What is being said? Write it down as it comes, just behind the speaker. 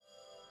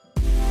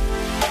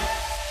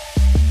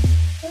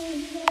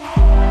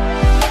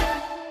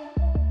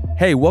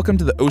Hey, welcome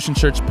to the Ocean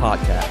Church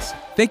podcast.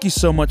 Thank you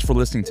so much for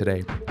listening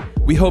today.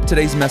 We hope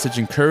today's message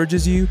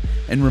encourages you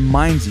and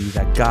reminds you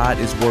that God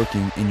is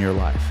working in your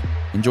life.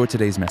 Enjoy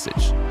today's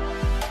message.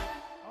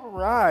 All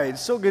right,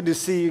 so good to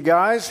see you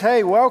guys.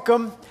 Hey,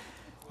 welcome.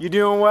 You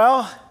doing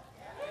well?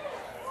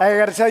 Hey, I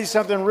got to tell you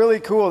something really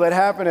cool that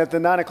happened at the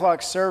 9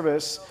 o'clock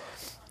service.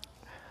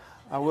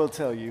 I will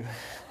tell you.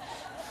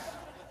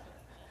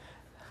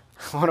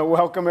 I want to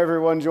welcome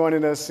everyone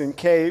joining us in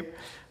Cape,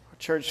 our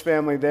church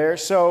family there.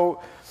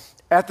 So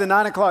at the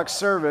 9 o'clock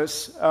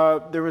service,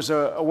 there was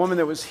a woman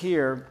that was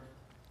here,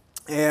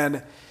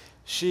 and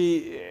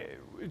she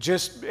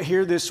just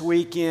here this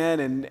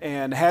weekend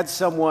and had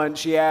someone,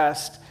 she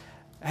asked,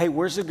 hey,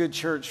 where's a good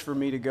church for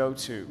me to go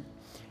to?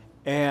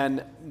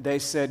 And they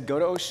said, go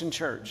to Ocean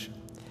Church.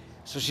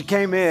 So she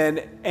came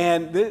in,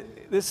 and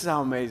this is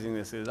how amazing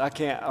this is.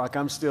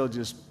 I'm still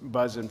just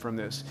buzzing from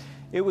this.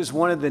 It was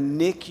one of the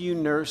NICU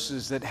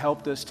nurses that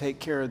helped us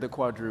take care of the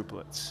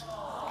quadruplets.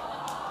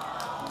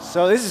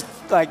 So this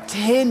is like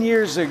 10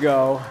 years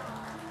ago.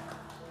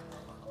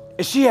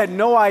 And she had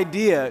no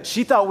idea.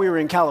 She thought we were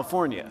in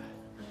California.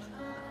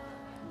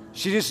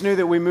 She just knew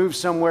that we moved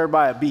somewhere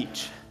by a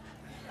beach.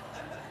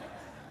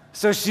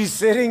 So she's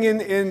sitting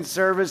in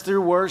service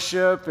through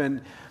worship,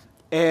 and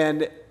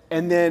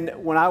then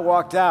when I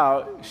walked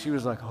out, she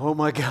was like, oh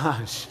my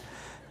gosh.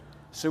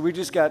 So we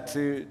just got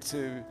to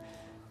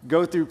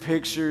go through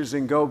pictures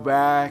and go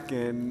back,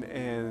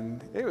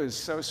 and it was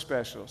so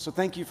special. So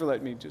thank you for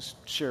letting me just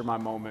share my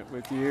moment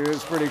with you. It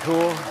was pretty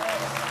cool.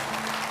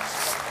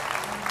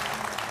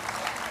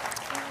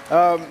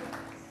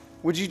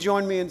 Would you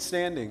join me in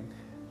standing?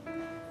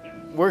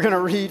 We're going to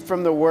read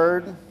from the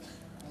Word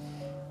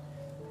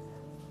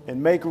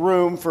and make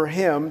room for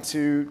Him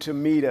to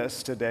meet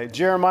us today.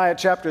 Jeremiah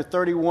chapter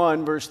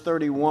 31, verse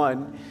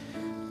 31.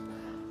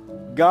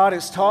 God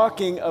is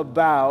talking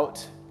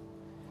about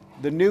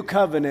the new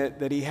covenant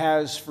that He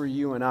has for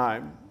you and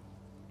I.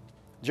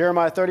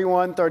 Jeremiah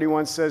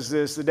 31:31 says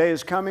this, the day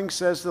is coming,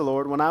 says the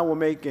Lord, when I will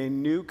make a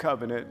new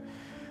covenant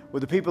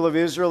with the people of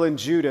Israel and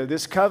Judah.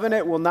 This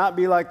covenant will not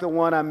be like the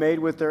one I made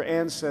with their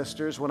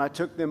ancestors when I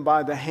took them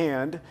by the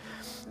hand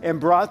and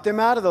brought them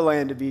out of the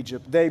land of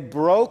Egypt. They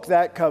broke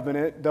that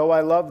covenant, though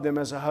I loved them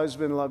as a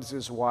husband loves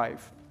his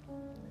wife.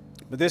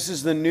 But this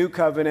is the new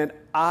covenant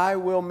I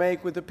will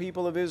make with the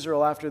people of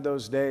Israel after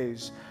those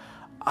days.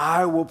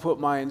 I will put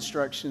my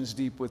instructions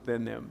deep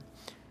within them,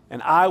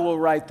 and I will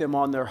write them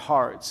on their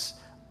hearts.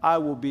 I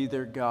will be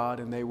their God,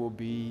 and they will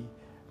be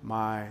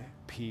my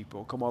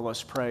people. Come on,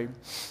 let's pray.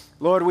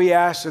 Lord, we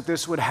ask that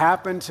this would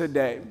happen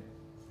today.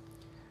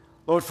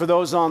 Lord, for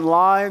those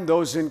online,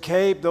 those in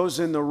Cape, those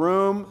in the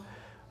room,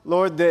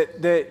 Lord,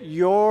 that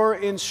your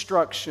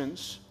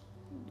instructions,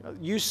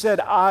 you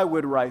said I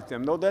would write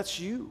them. No, that's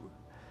you.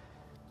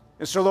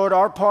 And so, Lord,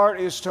 our part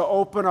is to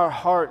open our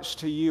hearts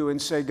to you and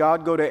say,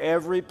 God, go to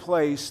every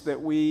place that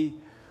we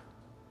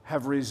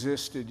have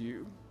resisted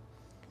you.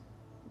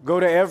 Go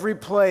to every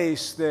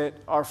place that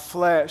our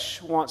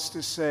flesh wants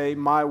to say,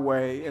 my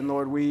way. And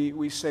Lord,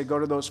 we say, go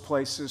to those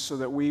places so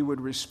that we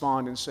would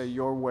respond and say,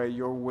 your way,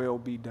 your will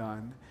be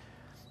done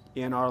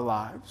in our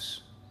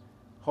lives.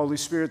 Holy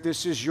Spirit,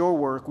 this is your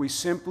work. We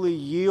simply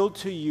yield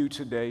to you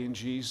today in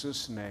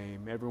Jesus'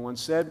 name. Everyone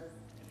said,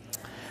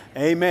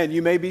 amen.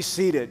 You may be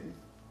seated.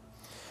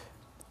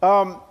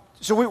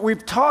 So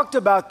we've talked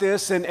about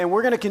this, and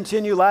we're going to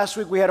continue. Last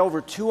week we had over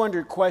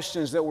 200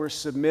 questions that were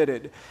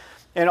submitted,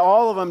 and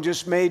all of them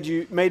just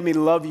made me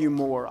love you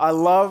more. I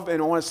love,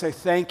 and I want to say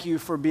thank you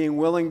for being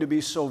willing to be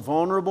so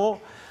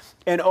vulnerable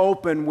and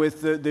open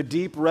with the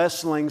deep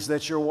wrestlings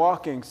that you're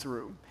walking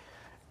through.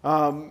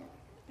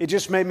 It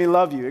just made me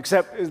love you,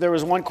 except there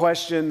was one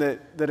question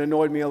that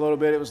annoyed me a little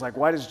bit. It was like,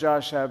 why does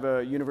Josh have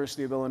a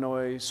University of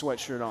Illinois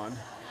sweatshirt on?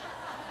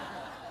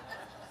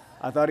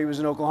 I thought he was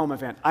an Oklahoma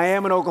fan. I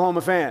am an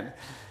Oklahoma fan.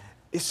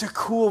 It's a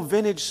cool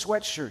vintage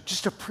sweatshirt.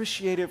 Just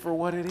appreciate it for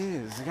what it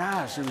is.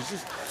 Gosh, it was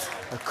just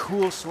a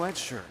cool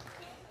sweatshirt.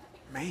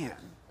 Man.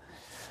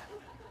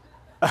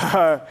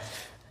 But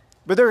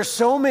there are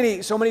so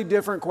many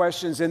different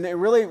questions, and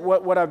really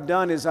what I've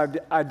done is I've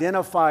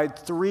identified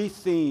 3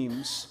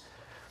 themes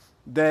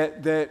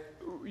that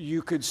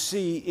you could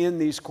see in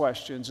these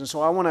questions. And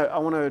so I want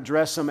to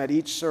address them at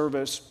each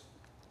service.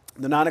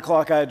 The 9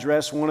 o'clock, I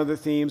address one of the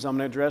themes. I'm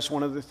going to address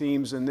one of the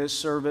themes in this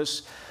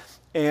service,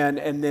 and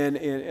then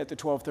at the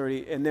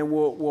 12:30, and then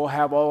we'll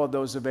have all of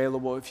those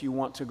available if you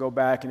want to go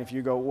back. And if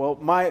you go, well,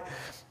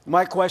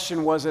 my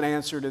question wasn't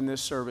answered in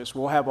this service,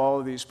 we'll have all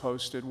of these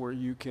posted where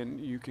you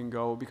can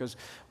go, because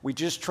we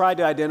just tried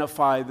to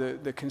identify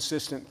the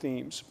consistent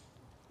themes.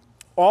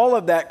 All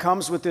of that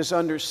comes with this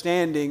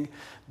understanding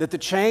that the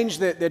change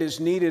that is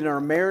needed in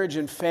our marriage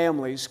and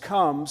families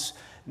comes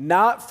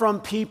not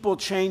from people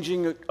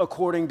changing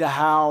according to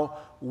how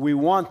we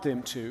want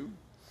them to,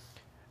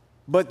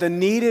 but the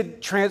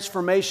needed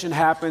transformation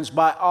happens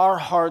by our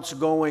hearts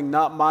going,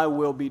 not my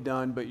will be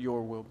done, but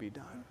your will be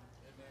done.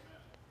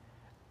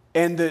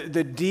 And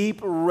the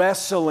deep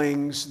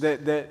wrestlings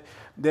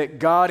that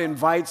God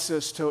invites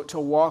us to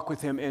walk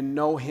with Him and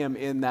know Him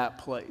in that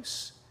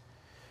place.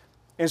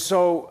 And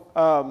so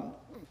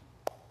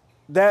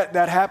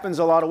that happens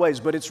a lot of ways,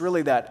 but it's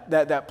really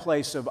that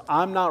place of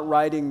I'm not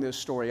writing this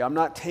story. I'm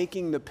not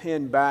taking the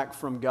pen back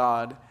from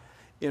God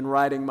in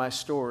writing my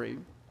story.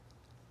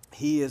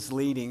 He is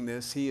leading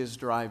this. He is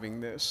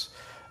driving this.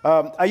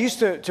 I used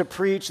to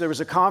preach. There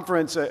was a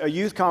conference, a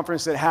youth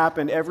conference that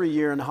happened every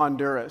year in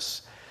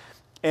Honduras.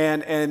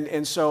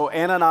 And so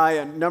Anna and I,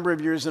 a number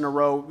of years in a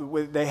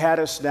row, they had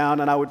us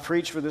down, and I would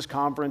preach for this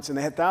conference, and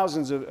they had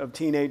thousands of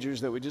teenagers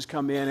that would just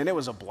come in, and it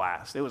was a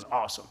blast. It was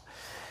awesome.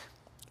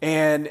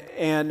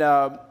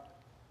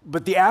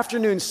 But the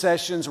afternoon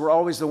sessions were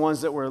always the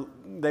ones that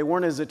they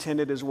weren't as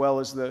attended as well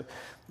as the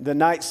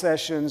night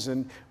sessions.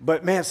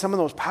 But man, some of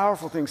those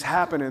powerful things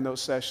happen in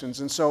those sessions.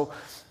 And so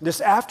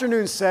this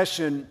afternoon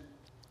session,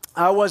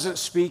 I wasn't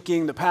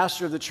speaking. The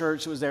pastor of the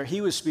church was there. He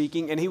was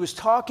speaking, and he was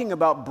talking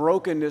about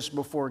brokenness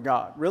before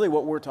God, really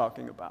what we're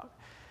talking about.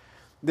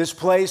 This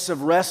place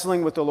of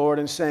wrestling with the Lord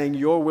and saying,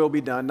 your will be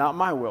done, not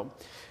my will.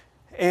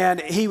 And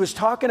he was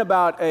talking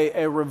about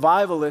a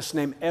revivalist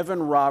named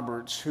Evan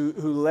Roberts who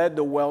led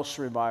the Welsh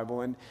revival.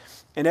 And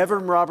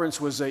Evan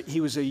Roberts was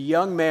a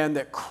young man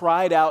that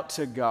cried out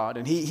to God.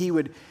 And he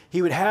would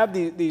have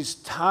these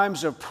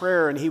times of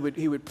prayer, and he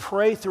would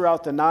pray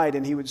throughout the night,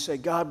 and he would say,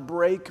 God,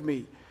 break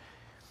me.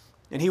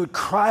 And he would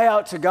cry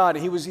out to God.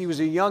 And he was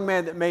a young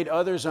man that made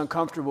others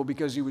uncomfortable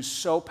because he was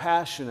so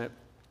passionate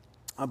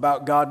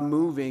about God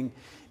moving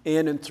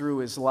in and through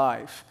his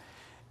life.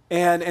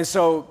 And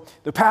so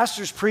the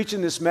pastor's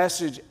preaching this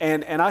message,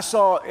 and I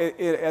saw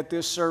at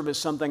this service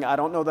something I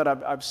don't know that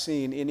I've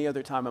seen any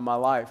other time in my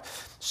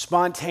life.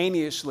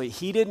 Spontaneously,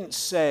 he didn't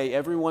say,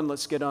 everyone,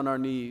 let's get on our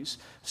knees.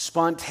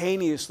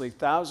 Spontaneously,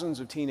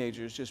 thousands of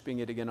teenagers just being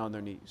able to get on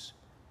their knees.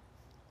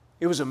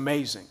 It was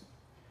amazing.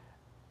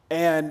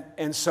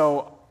 And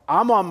so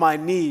I'm on my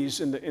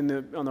knees on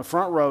the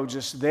front row,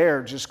 just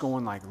there, just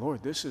going like,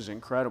 Lord, this is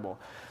incredible.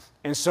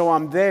 And so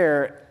I'm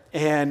there,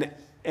 and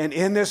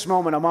in this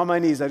moment, I'm on my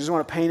knees. I just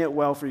want to paint it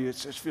well for you. It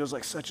just feels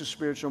like such a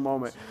spiritual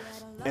moment.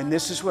 And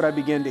this is what I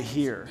begin to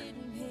hear.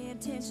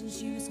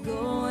 She was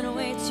going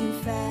away too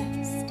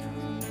fast.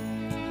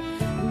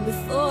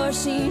 Before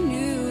she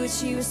knew it,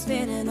 she was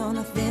spinning on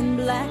a thin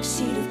black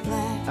sheet of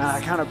black. And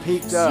I kind of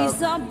peeked up. She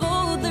saw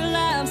both their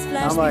lives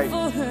flash I'm like,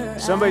 before her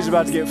somebody's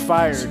about to get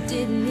fired. She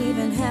didn't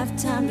even have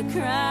time to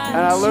cry. And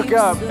I look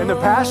up, and the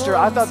pastor,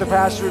 I thought the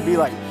pastor would be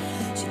like,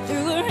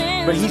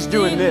 but he's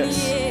doing this.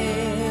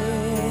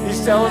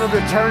 He's telling them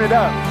to turn it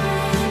up.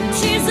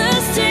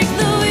 Jesus, take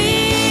the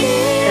wheel.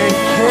 And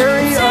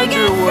Carrie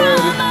Underwood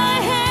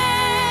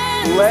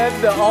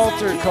led the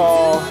altar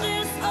call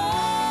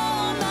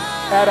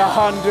at a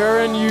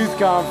Honduran youth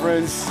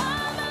conference.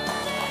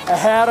 I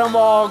had them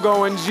all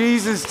going,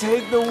 Jesus,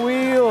 take the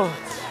wheel.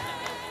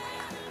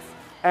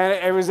 And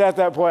it was at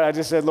that point I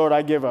just said, Lord,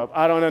 I give up.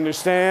 I don't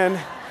understand.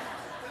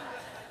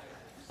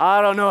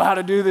 I don't know how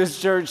to do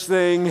this church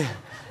thing.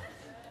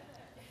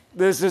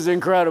 This is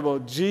incredible.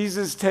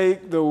 Jesus,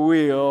 take the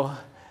wheel.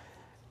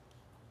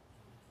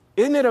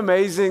 Isn't it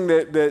amazing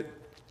that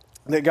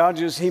God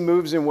He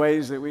moves in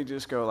ways that we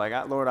just go like,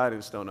 Lord, I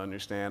just don't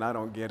understand. I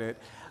don't get it.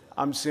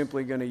 I'm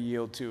simply going to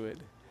yield to it.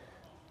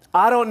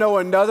 I don't know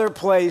another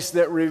place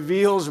that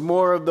reveals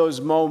more of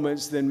those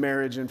moments than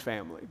marriage and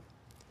family.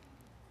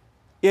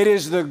 It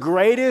is the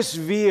greatest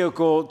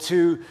vehicle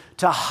to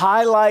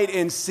highlight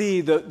and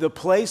see the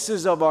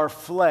places of our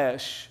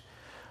flesh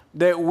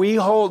that we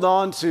hold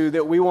on to,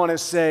 that we want to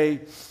say,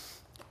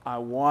 I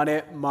want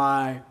it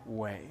my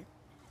way.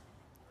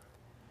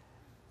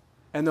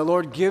 And the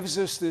Lord gives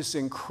us this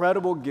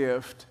incredible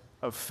gift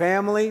of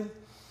family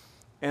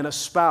and a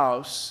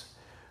spouse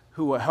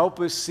who will help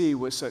us see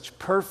with such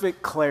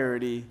perfect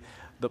clarity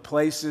the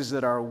places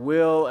that our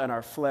will and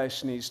our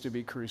flesh needs to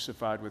be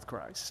crucified with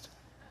Christ.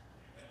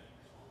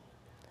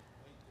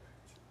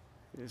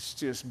 It's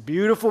just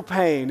beautiful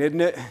pain, isn't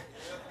it?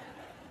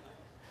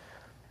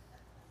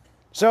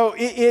 So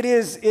it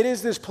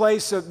is this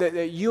place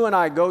that you and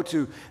I go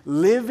to.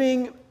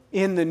 Living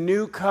in the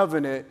new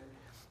covenant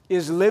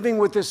is living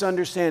with this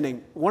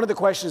understanding. One of the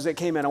questions that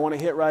came in, I want to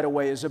hit right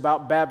away, is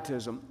about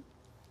baptism.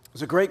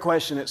 It's a great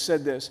question. It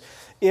said this: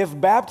 if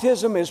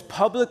baptism is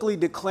publicly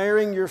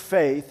declaring your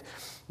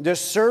faith,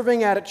 does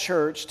serving at a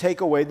church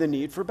take away the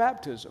need for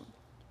baptism?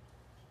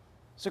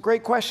 It's a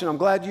great question. I'm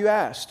glad you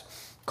asked.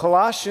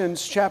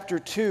 Colossians chapter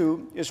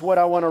 2 is what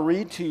I want to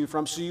read to you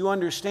from so you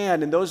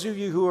understand. And those of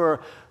you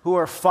who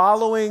are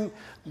following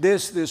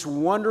this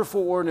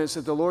wonderful ordinance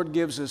that the Lord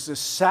gives us, this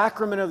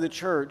sacrament of the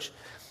church,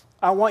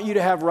 I want you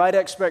to have right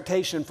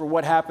expectation for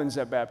what happens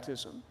at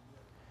baptism.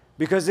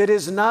 Because it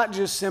is not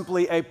just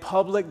simply a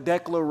public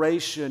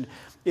declaration.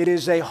 It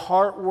is a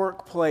heart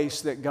work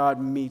place that God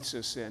meets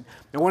us in.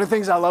 And one of the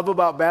things I love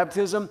about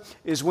baptism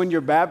is when you're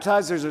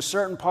baptized, there's a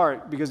certain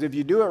part, because if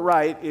you do it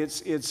right,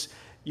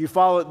 you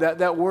follow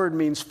that word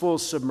means full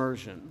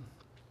submersion.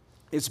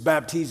 It's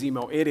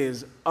baptismo. It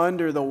is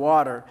under the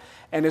water.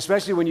 And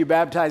especially when you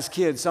baptize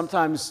kids,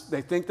 sometimes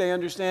they think they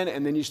understand it,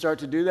 and then you start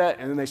to do that,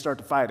 and then they start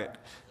to fight it.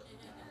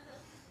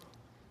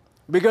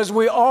 Because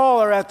we all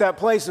are at that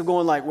place of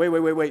going like,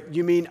 wait.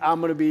 You mean I'm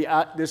going to be,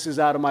 this is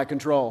out of my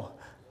control?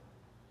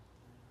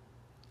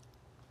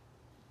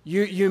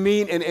 You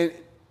mean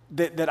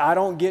that I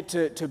don't get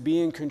to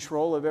be in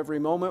control of every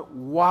moment?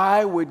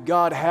 Why would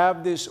God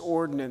have this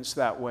ordinance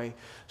that way?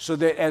 So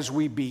that as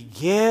we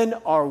begin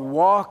our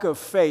walk of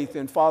faith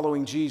in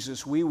following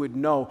Jesus, we would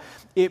know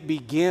it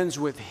begins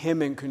with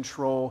Him in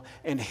control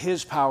and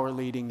His power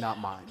leading, not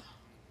mine.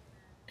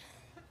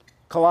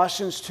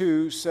 Colossians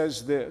 2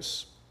 says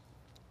this.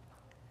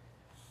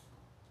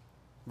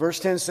 Verse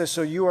 10 says,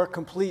 so you are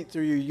complete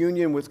through your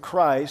union with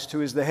Christ,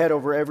 who is the head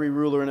over every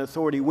ruler and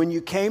authority. When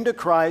you came to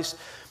Christ,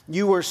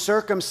 you were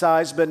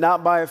circumcised, but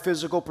not by a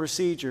physical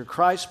procedure.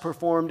 Christ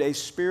performed a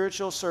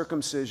spiritual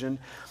circumcision,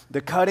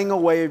 the cutting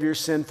away of your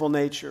sinful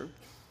nature.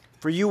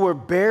 For you were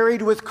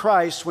buried with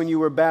Christ when you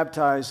were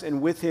baptized,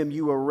 and with Him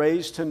you were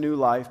raised to new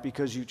life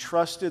because you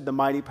trusted the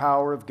mighty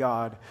power of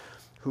God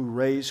who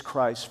raised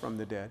Christ from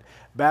the dead.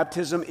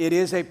 Baptism, it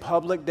is a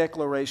public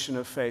declaration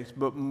of faith,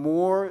 but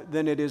more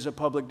than it is a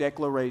public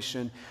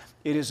declaration,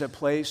 it is a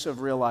place of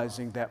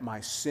realizing that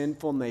my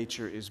sinful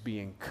nature is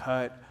being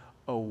cut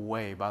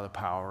away by the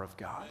power of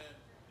God.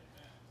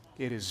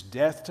 It is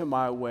death to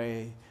my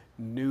way,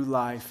 new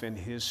life in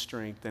His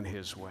strength and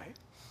His way.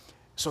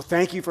 So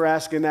thank you for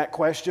asking that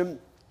question.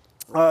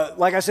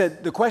 Like I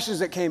said, the questions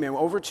that came in,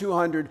 over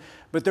 200,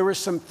 but there were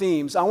some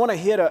themes. I want to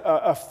hit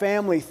a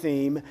family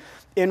theme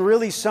and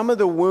really some of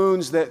the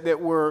wounds that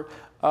were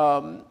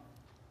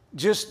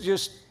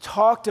just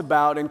talked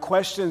about and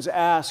questions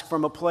asked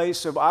from a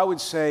place of, I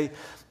would say,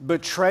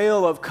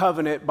 betrayal of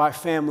covenant by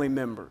family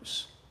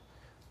members.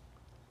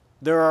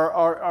 There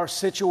are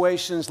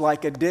situations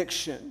like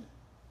addiction,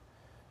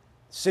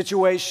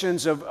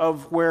 situations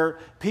of where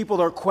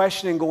people are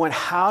questioning, going,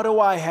 how do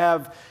I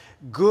have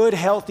good,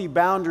 healthy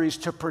boundaries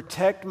to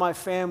protect my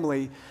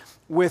family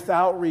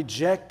without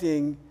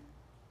rejecting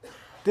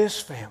this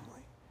family?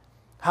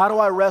 How do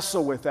I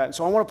wrestle with that? And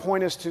so I want to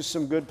point us to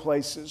some good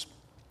places.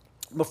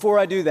 Before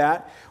I do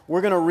that, we're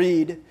going to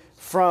read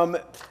from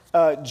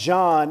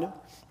John,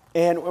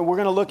 and we're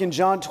going to look in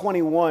John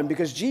 21,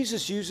 because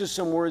Jesus uses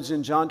some words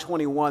in John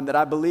 21 that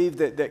I believe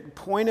that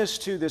point us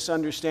to this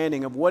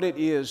understanding of what it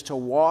is to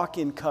walk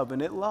in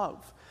covenant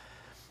love.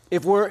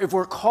 If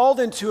we're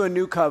called into a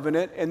new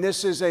covenant, and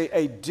this is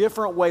a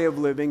different way of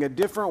living, a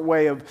different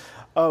way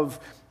of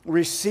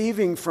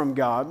receiving from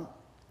God,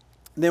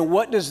 then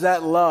what does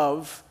that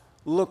love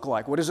look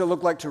like? What does it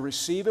look like to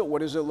receive it?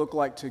 What does it look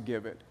like to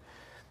give it?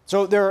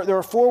 So there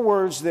are four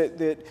words that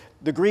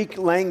the Greek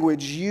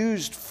language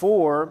used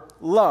for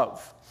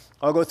love.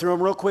 I'll go through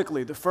them real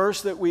quickly. The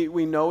first that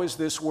we know is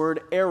this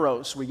word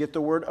eros. We get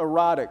the word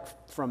erotic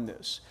from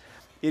this.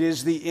 It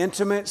is the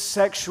intimate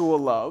sexual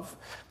love,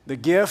 the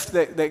gift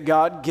that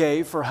God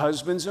gave for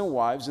husbands and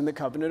wives in the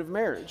covenant of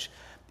marriage.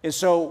 And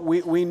so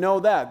we know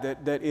that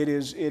it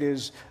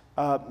is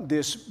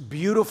this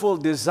beautiful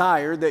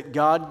desire that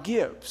God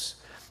gives.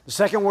 The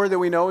second word that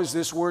we know is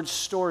this word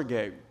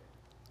storge.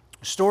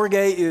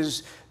 Storge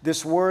is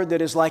this word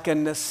that is like a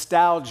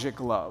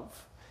nostalgic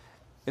love.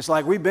 It's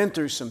like we've been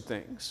through some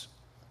things.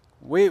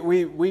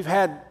 We've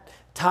had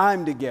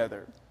time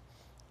together.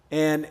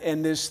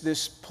 And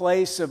this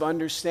place of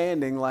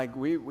understanding, like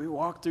we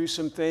walked through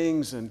some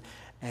things and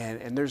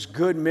there's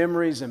good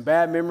memories and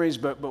bad memories,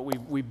 but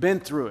we've been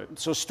through it.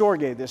 So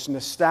storge, this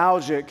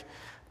nostalgic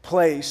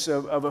place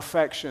of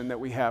affection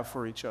that we have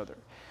for each other.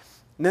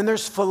 And then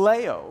there's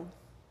phileo.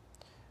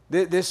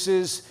 This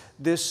is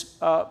this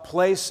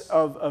place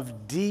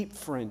of deep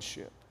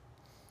friendship.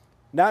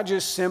 Not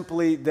just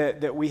simply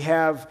that we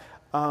have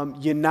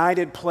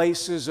united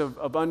places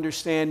of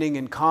understanding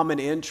and common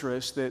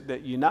interests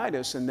that unite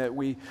us and that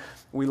we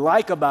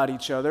like about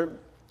each other,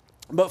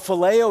 but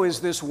phileo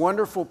is this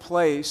wonderful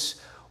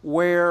place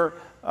where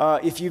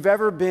if you've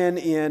ever been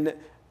in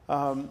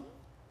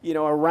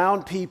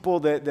around people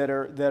that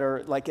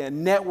are like a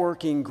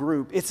networking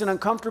group, it's an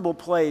uncomfortable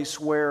place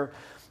where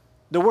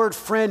the word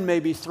friend may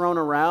be thrown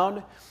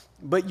around,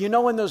 but in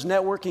those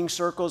networking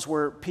circles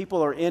where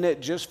people are in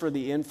it just for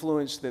the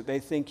influence that they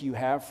think you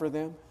have for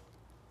them?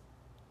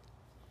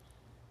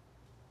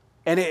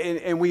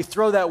 And we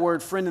throw that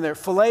word friend in there.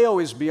 Phileo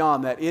is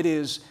beyond that. It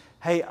is,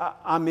 hey,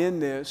 I'm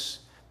in this,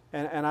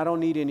 and I don't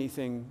need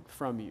anything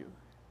from you.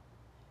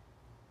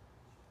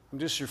 I'm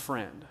just your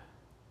friend.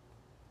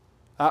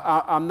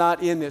 I'm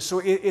not in this.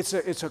 So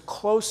it's a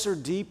closer,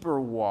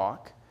 deeper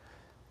walk,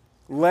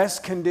 less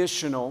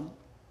conditional.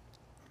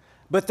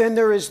 But then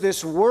there is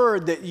this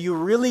word that you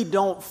really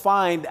don't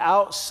find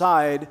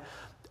outside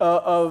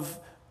of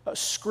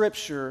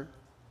Scripture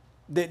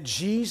that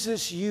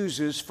Jesus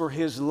uses for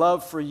His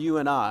love for you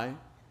and I,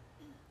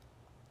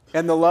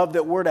 and the love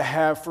that we're to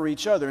have for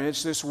each other. And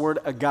it's this word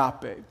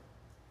agape.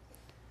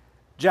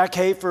 Jack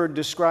Hayford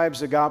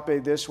describes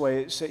agape this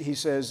way. He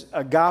says,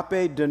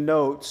 agape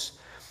denotes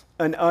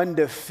an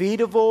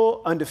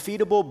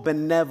undefeatable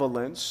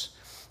benevolence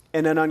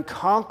and an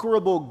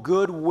unconquerable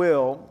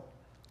goodwill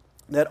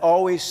that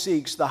always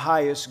seeks the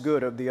highest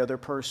good of the other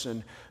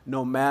person,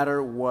 no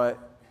matter what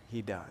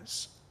he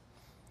does.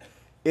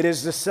 It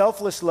is the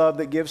selfless love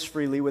that gives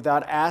freely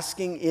without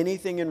asking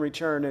anything in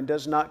return and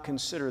does not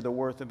consider the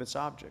worth of its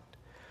object.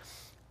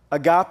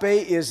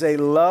 Agape is a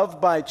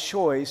love by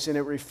choice, and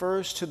it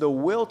refers to the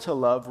will to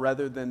love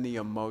rather than the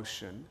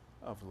emotion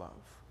of love.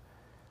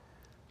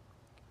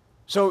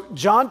 So,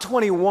 John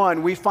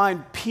 21, we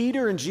find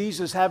Peter and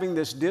Jesus having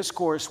this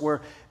discourse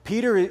where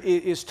Peter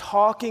is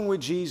talking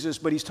with Jesus,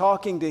 but he's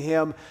talking to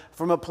him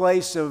from a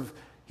place of,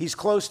 he's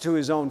close to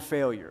his own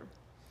failure.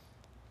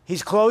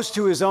 He's close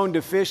to his own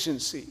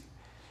deficiency.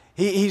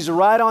 He's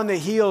right on the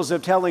heels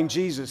of telling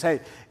Jesus,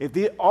 hey, if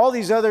all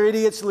these other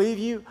idiots leave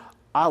you,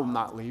 I'm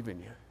not leaving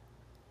you.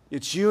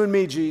 It's you and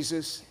me,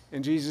 Jesus.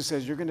 And Jesus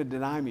says, you're going to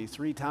deny me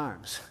 3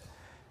 times.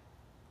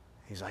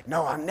 He's like,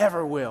 no, I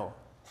never will.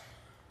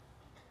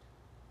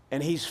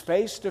 And he's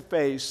face to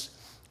face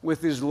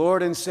with his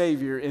Lord and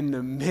Savior in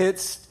the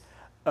midst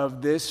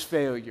of this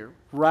failure,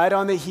 right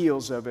on the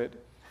heels of it.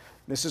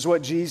 This is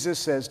what Jesus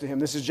says to him.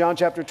 This is John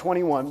chapter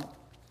 21,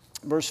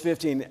 verse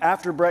 15.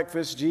 After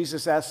breakfast,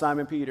 Jesus asked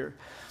Simon Peter,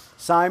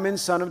 Simon,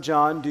 son of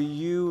John, do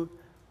you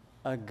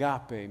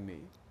agape me?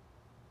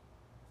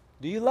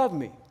 Do you love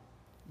me?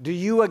 Do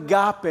you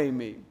agape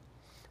me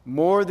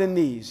more than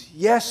these?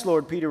 Yes,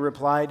 Lord, Peter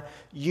replied.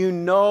 You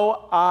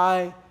know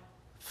I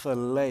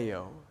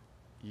phileo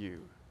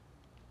you.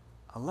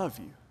 I love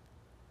you.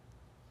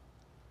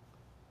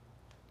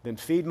 Then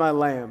feed my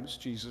lambs,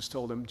 Jesus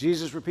told him.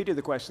 Jesus repeated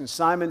the question,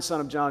 Simon,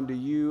 son of John, do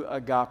you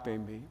agape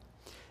me?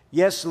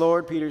 Yes,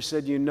 Lord, Peter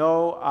said, you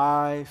know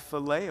I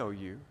phileo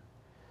you.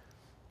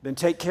 Then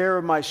take care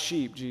of my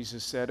sheep,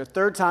 Jesus said. A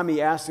third time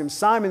he asked him,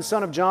 Simon,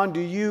 son of John, do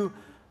you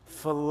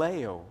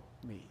phileo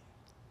me?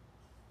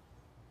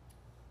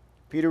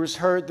 Peter was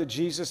hurt that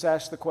Jesus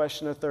asked the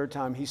question a third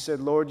time. He said,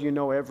 Lord, you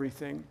know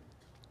everything.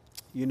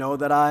 You know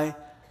that I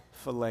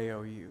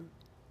phileo you.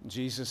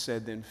 Jesus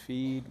said, then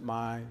feed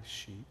my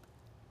sheep.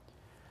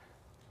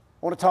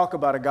 I want to talk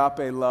about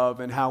agape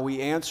love and how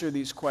we answer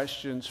these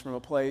questions from a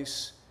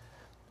place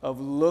of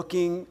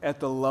looking at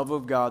the love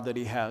of God that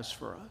He has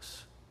for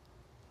us.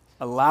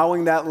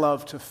 Allowing that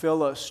love to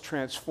fill us,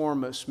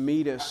 transform us,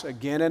 meet us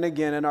again and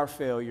again in our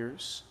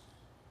failures,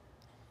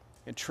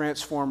 and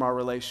transform our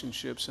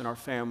relationships and our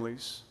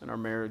families and our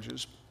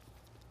marriages.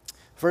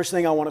 First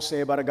thing I want to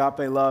say about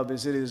agape love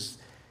is it is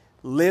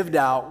lived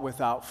out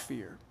without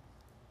fear.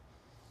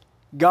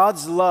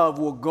 God's love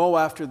will go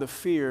after the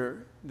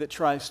fear that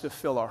tries to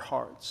fill our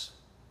hearts.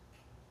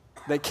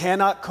 They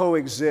cannot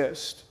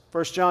coexist.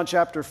 1 John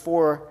chapter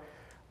 4,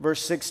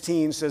 verse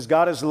 16 says,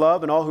 God is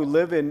love, and all who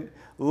live in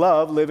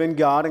love live in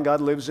God, and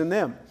God lives in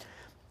them.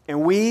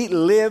 And we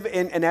live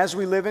in, and as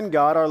we live in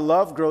God, our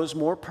love grows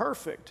more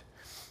perfect.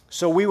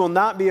 So we will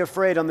not be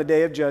afraid on the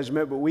day of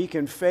judgment, but we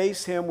can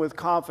face Him with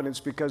confidence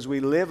because we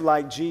live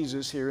like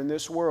Jesus here in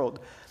this world.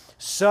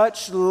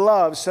 Such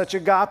love, such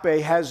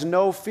agape, has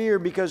no fear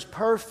because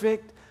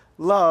perfect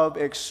love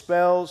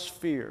expels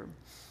fear.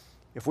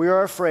 If we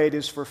are afraid,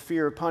 it's for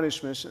fear of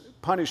punishment,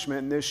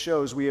 and this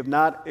shows we have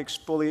not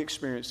fully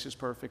experienced His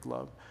perfect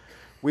love.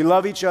 We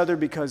love each other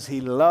because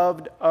He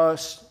loved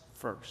us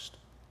first.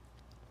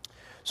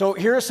 So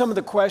here are some of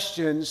the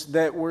questions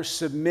that were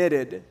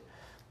submitted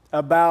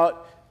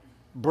about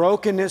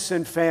brokenness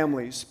in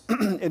families,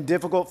 in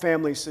difficult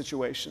family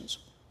situations.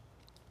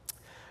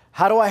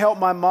 How do I help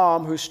my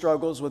mom who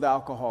struggles with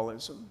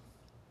alcoholism?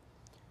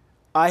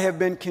 I have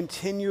been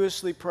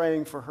continuously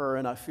praying for her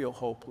and I feel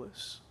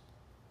hopeless.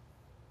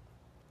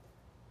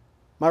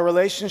 My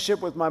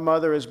relationship with my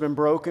mother has been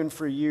broken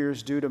for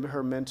years due to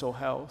her mental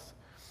health.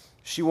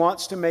 She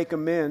wants to make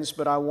amends,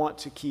 but I want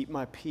to keep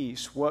my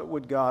peace. What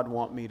would God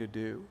want me to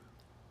do?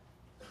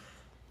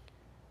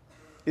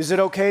 Is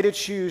it okay to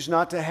choose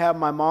not to have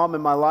my mom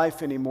in my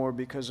life anymore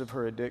because of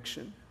her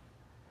addiction?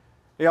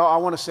 You know, I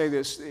want to say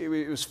this. It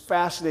was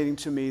fascinating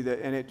to me that,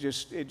 and it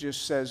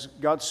just says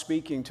God's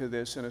speaking to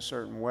this in a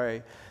certain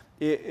way.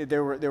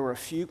 There were a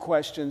few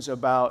questions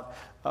about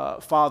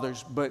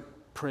fathers, but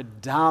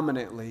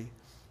predominantly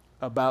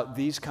about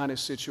these kind of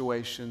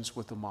situations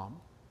with the mom.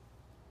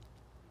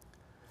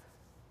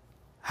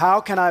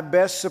 How can I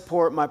best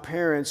support my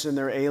parents in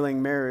their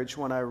ailing marriage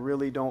when I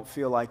really don't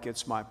feel like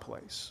it's my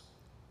place?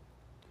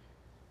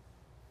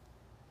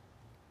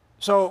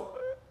 So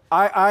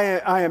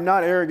I am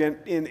not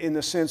arrogant in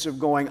the sense of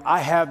going, I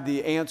have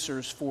the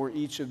answers for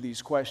each of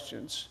these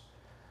questions.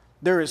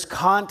 There is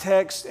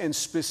context and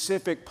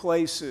specific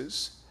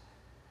places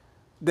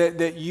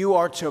that you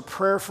are to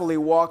prayerfully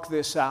walk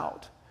this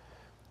out.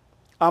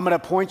 I'm going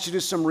to point you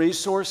to some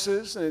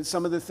resources, and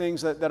some of the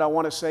things that I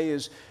want to say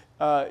is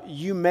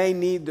you may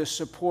need the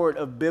support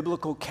of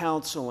biblical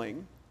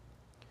counseling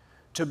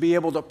to be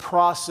able to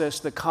process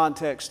the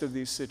context of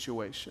these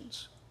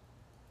situations.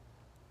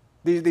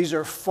 These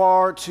are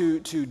far too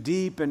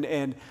deep,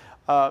 and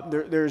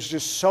there's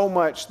just so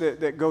much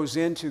that goes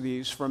into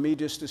these for me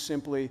just to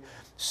simply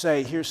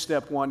say, here's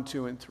step 1,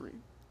 2, and 3.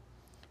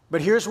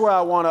 But here's where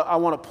I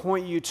want to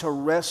point you to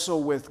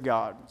wrestle with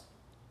God.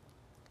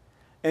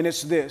 And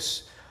it's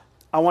this.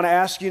 I want to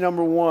ask you,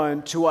 number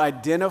 1, to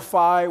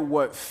identify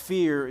what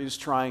fear is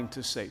trying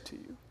to say to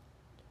you.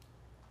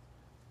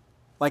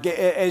 Like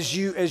as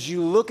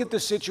you look at the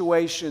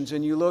situations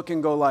and you look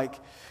and go like,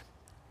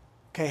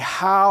 okay,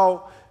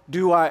 how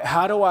do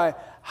I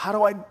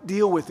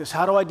deal with this?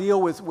 How do I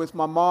deal with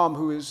my mom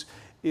who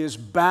is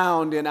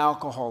bound in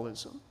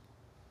alcoholism?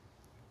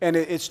 And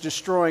it's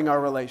destroying our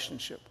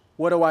relationship.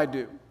 What do I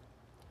do?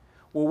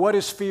 Well, what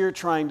is fear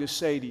trying to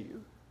say to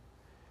you?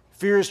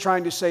 Fear is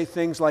trying to say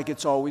things like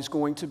it's always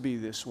going to be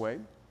this way.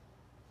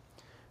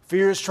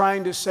 Fear is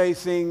trying to say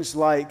things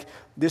like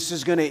this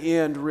is going to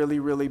end really,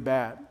 really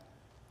bad.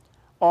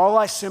 All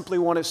I simply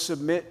want to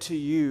submit to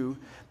you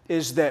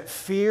is that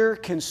fear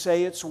can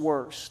say its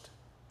worst,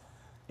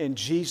 and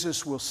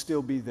Jesus will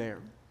still be there.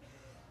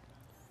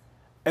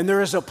 And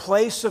there is a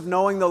place of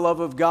knowing the love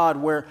of God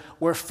where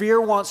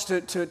fear wants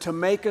to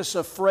make us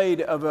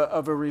afraid of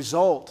a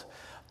result,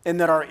 and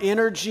that our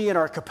energy and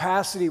our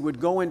capacity would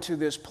go into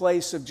this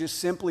place of just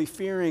simply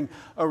fearing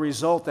a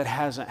result that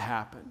hasn't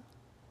happened.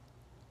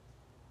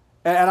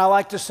 And I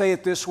like to say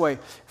it this way.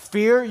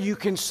 Fear, you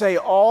can say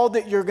all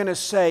that you're going to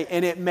say,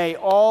 and it may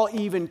all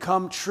even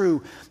come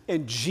true,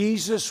 and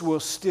Jesus will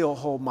still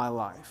hold my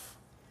life.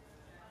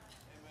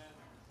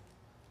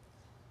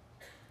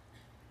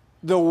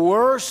 The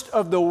worst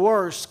of the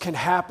worst can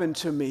happen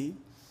to me,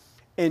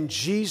 and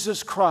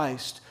Jesus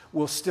Christ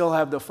will still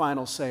have the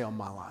final say on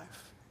my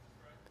life.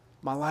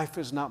 My life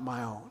is not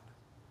my own.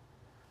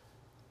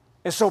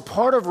 And so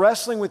part of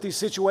wrestling with these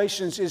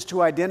situations is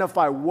to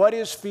identify what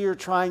is fear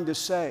trying to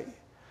say.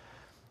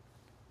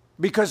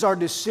 Because our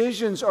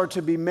decisions are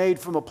to be made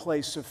from a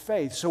place of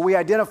faith. So we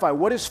identify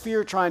what is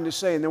fear trying to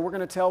say, and then we're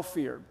going to tell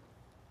fear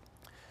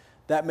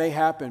that may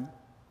happen.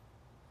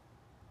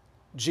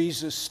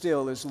 Jesus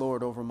still is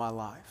Lord over my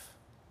life.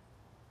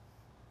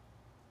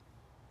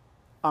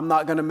 I'm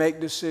not going to make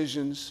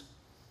decisions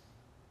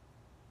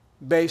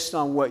based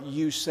on what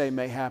you say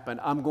may happen.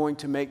 I'm going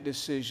to make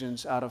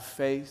decisions out of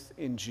faith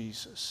in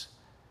Jesus.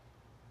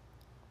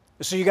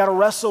 So you got to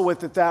wrestle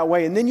with it that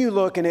way. And then you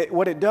look and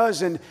what it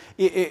does, and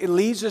it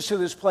leads us to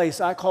this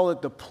place. I call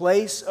it the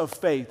place of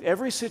faith.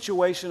 Every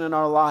situation in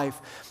our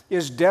life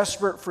is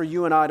desperate for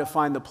you and I to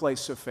find the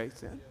place of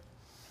faith in.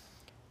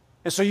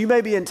 And so you may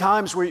be in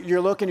times where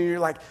you're looking and you're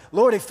like,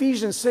 Lord,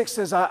 Ephesians 6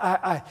 says,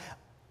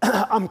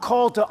 I'm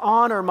called to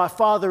honor my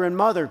father and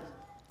mother.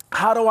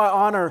 How do I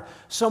honor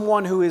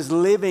someone who is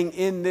living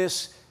in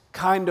this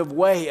kind of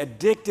way,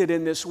 addicted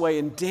in this way,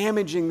 and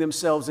damaging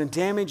themselves and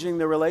damaging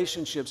their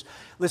relationships?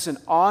 Listen,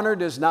 honor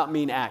does not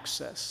mean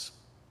access.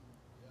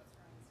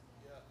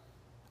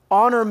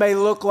 Honor may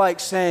look like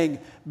saying,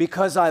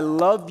 because I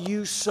love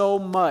you so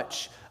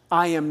much,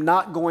 I am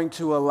not going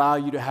to allow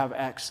you to have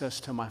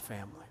access to my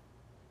family.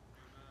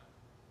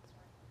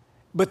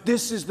 But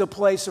this is the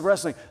place of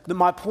wrestling.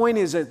 My point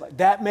is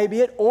that may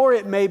be it, or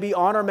it may be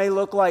honor may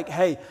look like,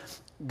 hey,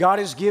 God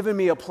has given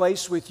me a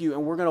place with you,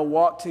 and we're going to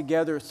walk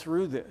together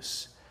through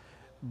this.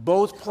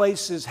 Both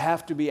places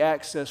have to be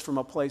accessed from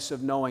a place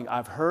of knowing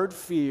I've heard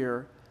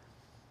fear,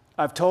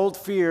 I've told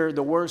fear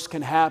the worst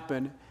can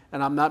happen,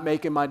 and I'm not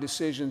making my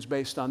decisions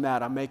based on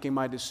that. I'm making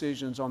my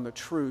decisions on the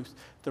truth,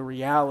 the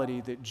reality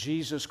that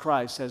Jesus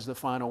Christ has the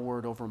final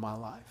word over my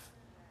life.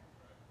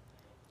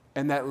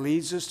 And that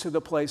leads us to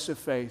the place of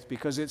faith,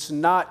 because it's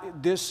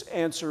not this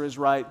answer is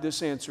right,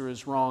 this answer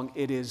is wrong.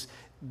 It is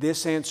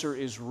this answer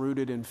is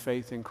rooted in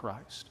faith in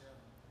Christ.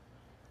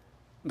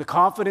 The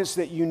confidence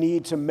that you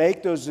need to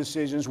make those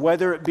decisions,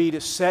 whether it be to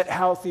set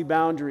healthy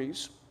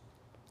boundaries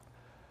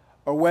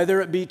or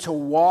whether it be to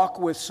walk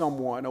with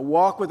someone, a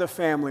walk with a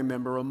family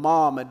member, a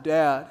mom, a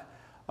dad,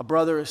 a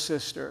brother, a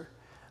sister,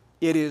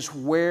 it is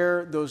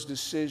where those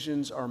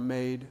decisions are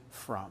made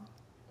from.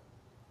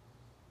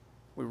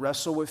 We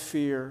wrestle with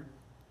fear,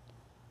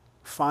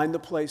 find the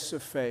place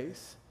of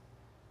faith.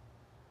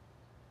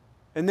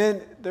 And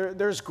then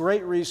there's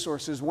great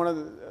resources.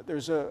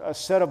 There's a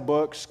set of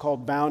books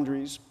called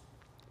Boundaries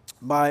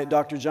by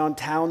Dr. John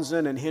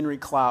Townsend and Henry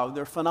Cloud.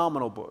 They're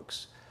phenomenal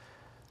books.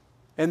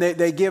 And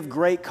they give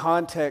great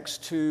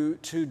context to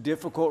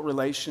difficult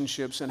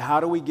relationships and how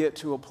do we get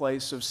to a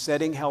place of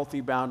setting healthy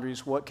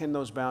boundaries. What can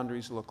those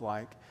boundaries look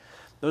like?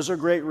 Those are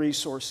great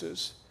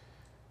resources.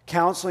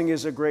 Counseling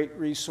is a great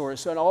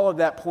resource, and all of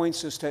that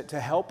points us to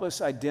help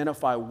us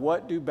identify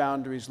what do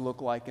boundaries look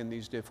like in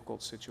these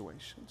difficult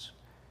situations.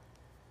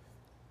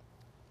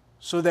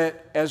 So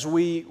that as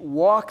we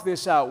walk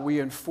this out, we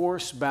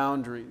enforce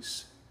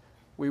boundaries.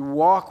 We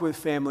walk with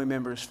family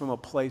members from a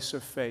place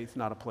of faith,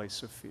 not a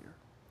place of fear.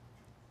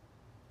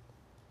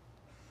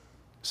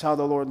 It's how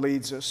the Lord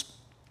leads us.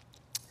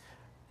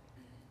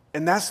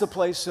 And that's the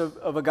place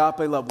of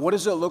agape love. What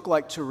does it look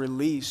like to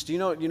release? Do you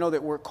know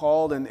that we're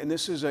called, and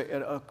this is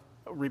a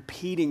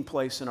repeating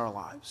place in our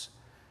lives.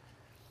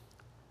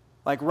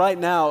 Like right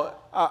now,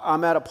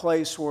 I'm at a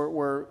place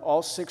where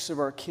all 6 of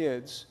our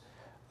kids,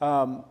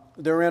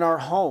 they're in our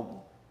home.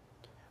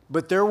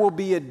 But there will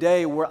be a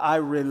day where I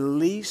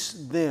release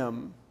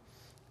them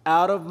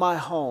out of my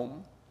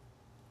home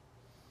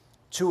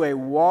to a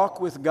walk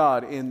with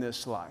God in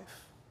this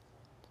life.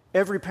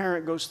 Every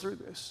parent goes through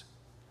this.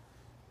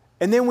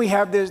 And then we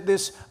have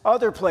this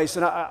other place,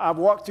 and I've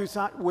walked through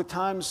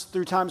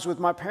times with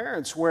my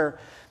parents where,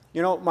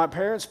 my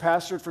parents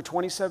pastored for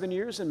 27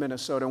 years in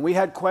Minnesota, and we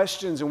had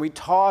questions, and we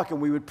talk,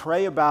 and we would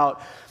pray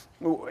about,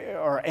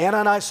 are Anna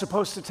and I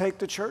supposed to take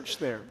the church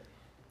there?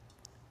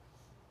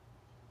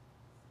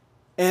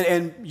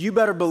 And you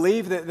better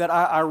believe that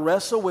I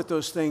wrestle with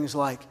those things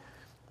like,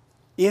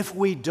 if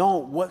we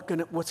don't,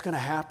 what's going to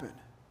happen?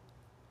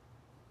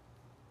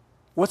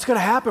 What's going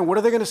to happen? What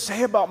are they going to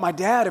say about my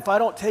dad if I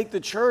don't take the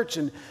church?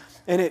 And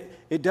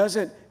it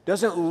doesn't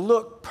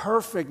look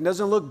perfect,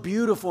 doesn't look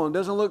beautiful, and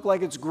doesn't look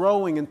like it's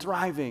growing and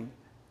thriving.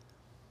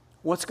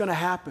 What's going to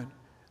happen?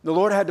 The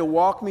Lord had to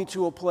walk me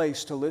to a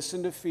place to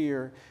listen to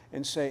fear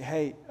and say,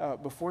 hey,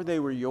 before they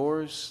were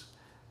yours,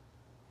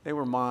 they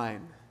were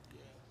mine.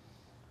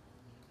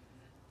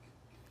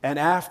 And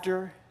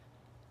after,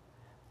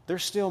 they're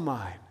still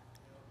mine.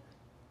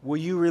 Will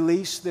you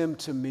release them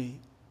to me?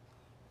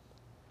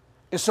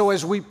 And so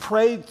as we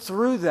prayed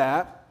through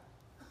that,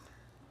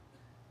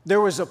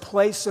 there was a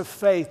place of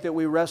faith that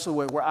we wrestled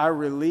with where I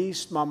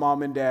released my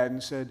mom and dad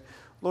and said,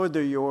 Lord,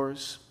 they're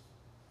yours.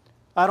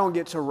 I don't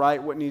get to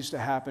write what needs to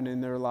happen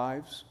in their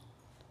lives.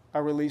 I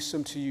release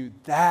them to you.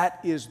 That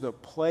is the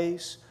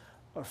place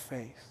of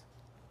faith.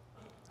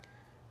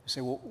 You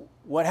say, well,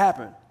 what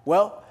happened?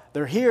 Well,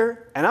 they're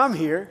here and I'm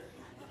here.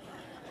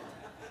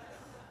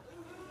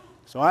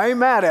 So I ain't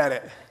mad at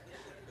it.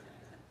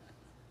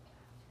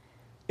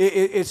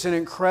 It's an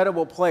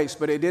incredible place,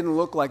 but it didn't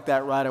look like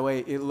that right away.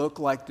 It looked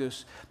like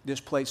this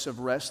place of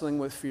wrestling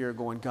with fear,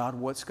 going, God,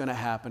 what's going to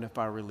happen if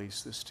I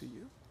release this to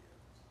you?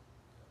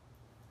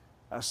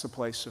 That's the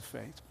place of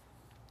faith.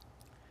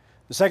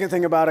 The second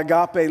thing about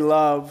agape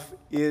love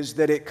is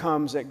that it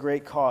comes at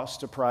great cost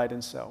to pride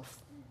and self.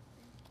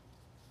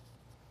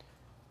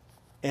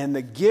 And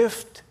the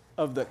gift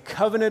of the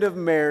covenant of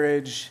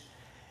marriage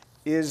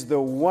is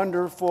the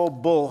wonderful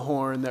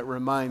bullhorn that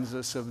reminds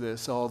us of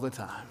this all the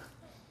time.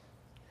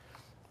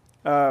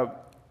 I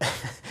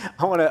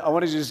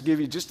want to just give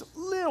you just a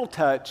little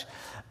touch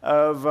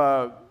of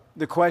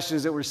the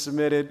questions that were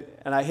submitted,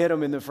 and I hit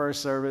them in the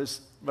first service,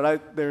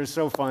 but they were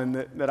so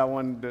fun that I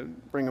wanted to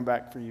bring them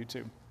back for you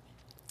too.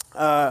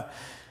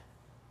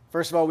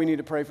 First of all, we need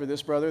to pray for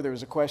this brother. There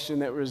was a question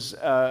that was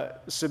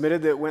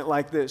submitted that went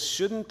like this: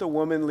 shouldn't the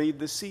woman lead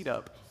the seat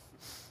up?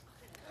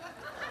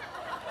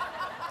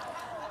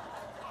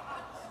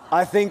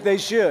 I think they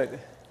should.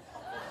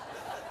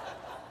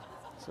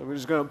 So we're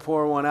just going to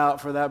pour one out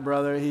for that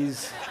brother. He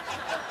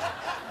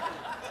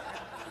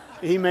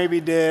may be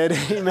dead.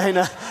 He may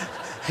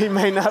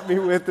not be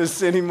with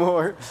us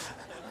anymore.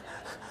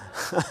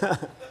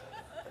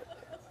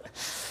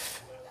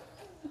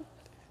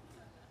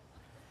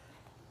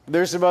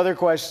 There's some other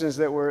questions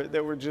that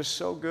were just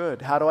so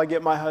good. How do I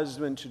get my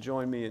husband to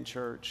join me in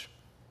church?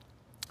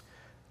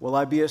 Will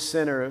I be a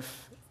sinner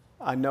if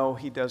I know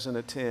he doesn't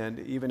attend,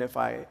 even if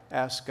I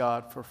ask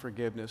God for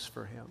forgiveness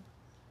for him?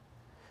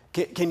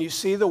 Can you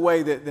see the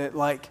way that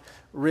like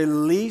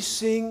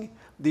releasing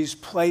these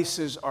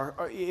places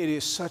it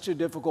is such a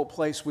difficult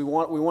place. We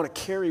want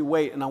to carry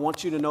weight, and I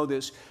want you to know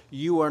this: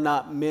 you are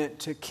not meant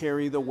to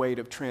carry the weight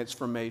of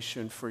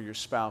transformation for your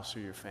spouse or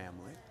your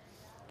family.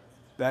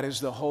 That is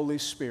the Holy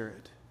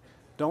Spirit.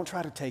 Don't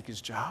try to take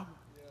his job.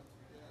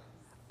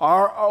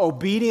 Our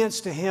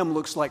obedience to him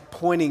looks like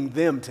pointing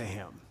them to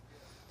him.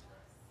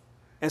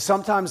 And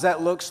sometimes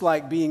that looks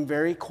like being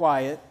very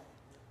quiet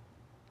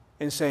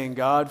and saying,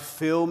 God,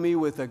 fill me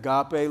with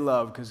agape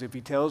love, because if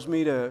he tells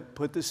me to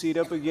put the seat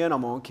up again,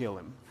 I'm going to kill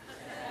him.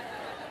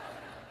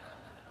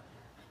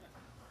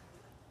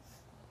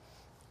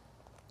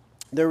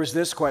 There was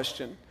this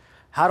question: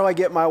 how do I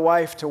get my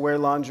wife to wear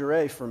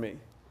lingerie for me?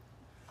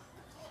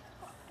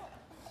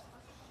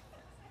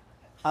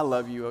 I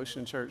love you,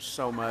 Ocean Church,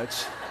 so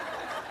much.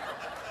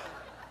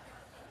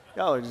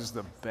 Y'all are just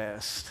the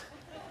best.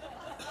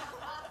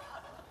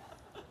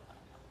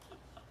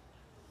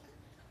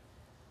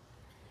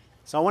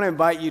 So I want to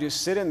invite you to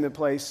sit in the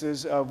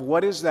places of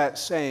what is that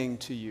saying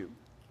to you?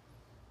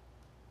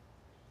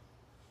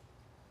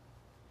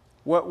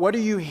 What are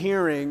you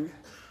hearing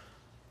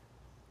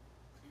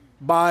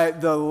by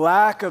the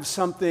lack of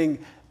something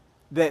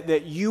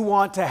that you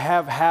want to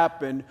have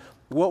happen?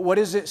 What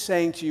is it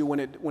saying to you when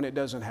it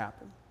doesn't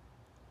happen?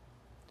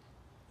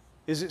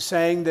 Is it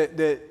saying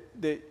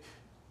that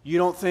you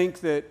don't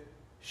think that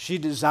she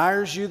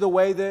desires you the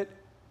way that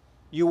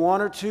you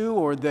want her to,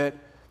 or that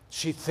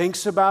she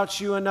thinks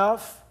about you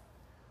enough?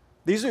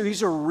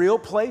 These are real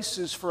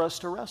places for us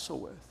to wrestle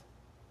with.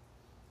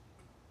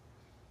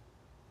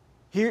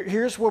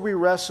 Here's where we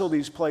wrestle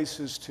these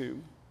places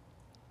too.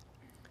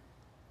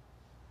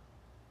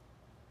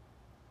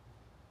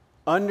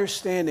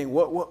 Understanding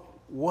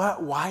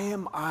why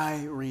am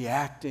I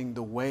reacting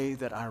the way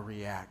that I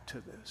react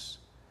to this?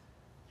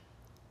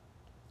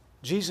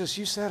 Jesus,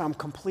 you said I'm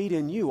complete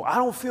in you. I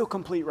don't feel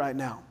complete right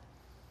now.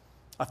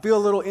 I feel a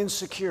little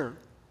insecure.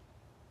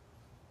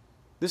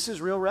 This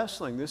is real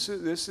wrestling.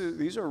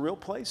 These are real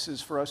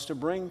places for us to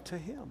bring to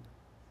him.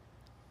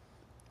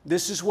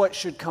 This is what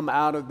should come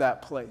out of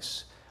that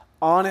place.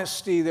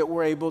 honesty that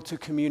we're able to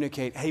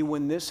communicate. Hey,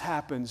 when this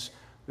happens,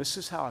 this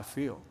is how I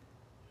feel.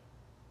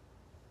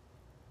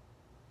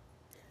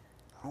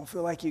 I don't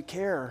feel like you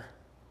care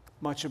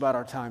much about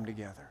our time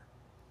together.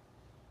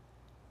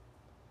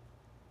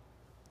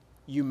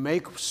 You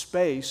make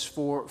space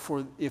for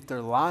if there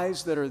are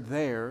lies that are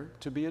there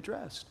to be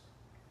addressed.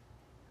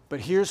 But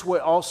here's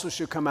what also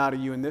should come out of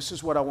you, and this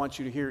is what I want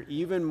you to hear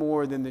even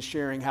more than the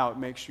sharing how it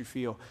makes you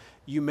feel.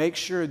 You make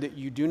sure that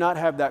you do not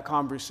have that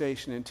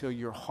conversation until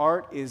your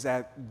heart is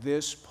at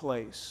this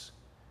place.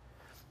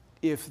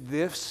 If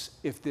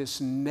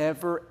this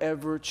never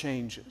ever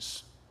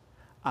changes,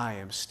 I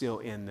am still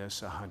in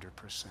this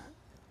 100%.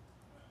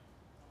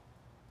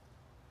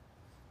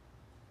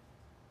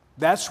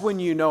 That's when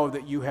you know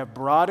that you have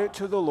brought it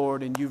to the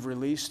Lord and you've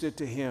released it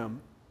to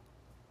Him.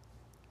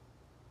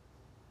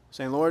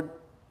 Saying, Lord,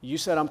 you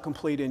said I'm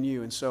complete in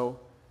you, and so.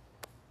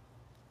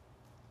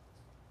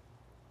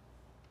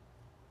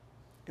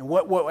 And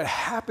what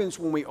happens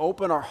when we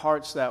open our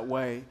hearts that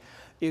way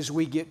is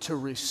we get to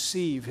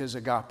receive His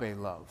agape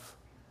love.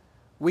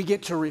 We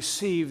get to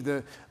receive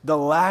the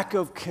lack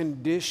of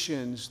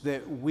conditions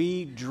that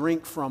we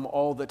drink from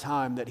all the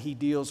time, that He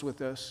deals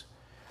with us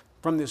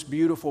from this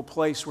beautiful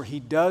place where He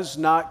does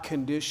not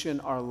condition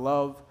our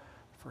love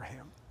for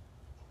Him.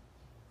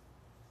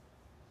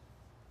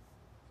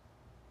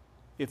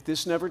 If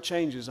this never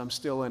changes, I'm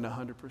still in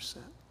 100%.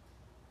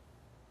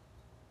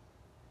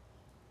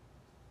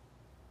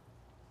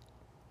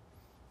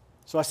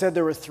 So I said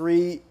there were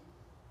three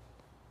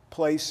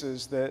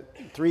themes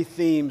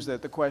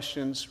that the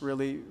questions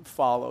really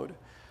followed.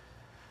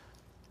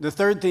 The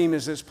third theme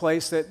is this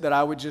place that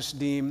I would just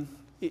deem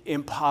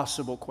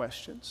impossible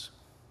questions.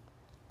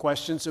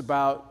 Questions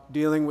about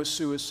dealing with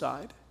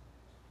suicide.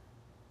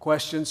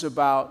 Questions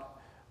about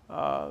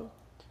the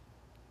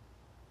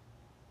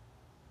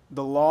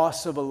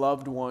loss of a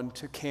loved one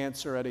to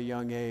cancer at a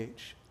young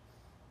age.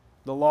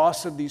 The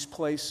loss of these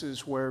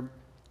places where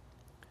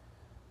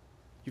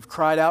you've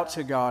cried out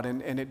to God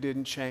and it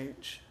didn't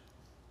change.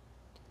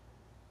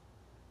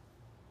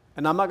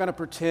 And I'm not going to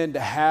pretend to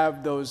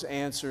have those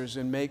answers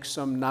and make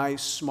some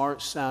nice,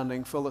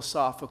 smart-sounding,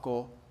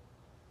 philosophical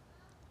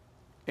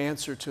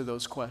answer to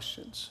those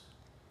questions.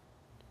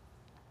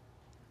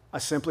 I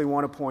simply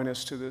want to point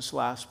us to this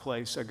last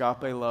place.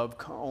 Agape love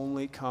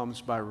only comes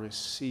by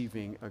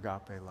receiving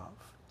agape love.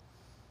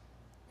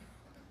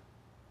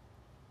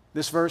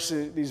 These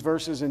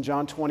verses in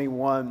John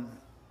 21,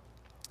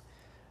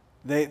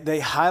 they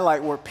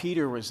highlight where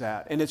Peter was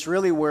at. And it's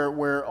really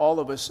where all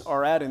of us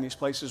are at in these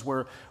places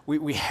where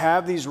we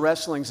have these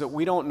wrestlings that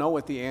we don't know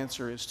what the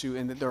answer is to,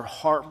 and that they're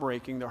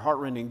heartbreaking, they're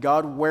heartrending.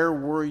 God, where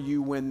were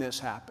you when this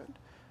happened?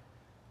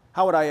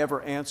 How would I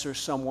ever answer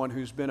someone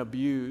who's been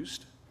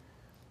abused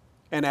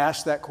and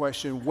ask that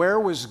question, where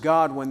was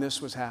God when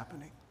this was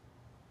happening?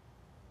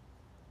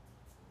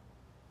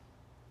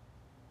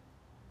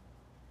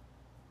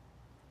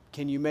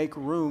 Can you make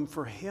room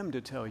for Him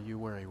to tell you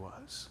where He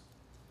was?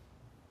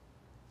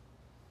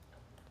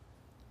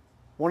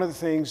 One of the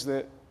things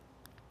that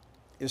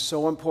is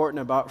so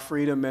important about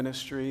Freedom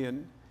Ministry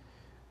and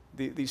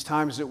these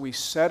times that we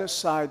set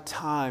aside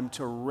time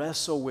to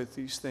wrestle with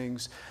these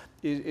things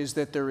is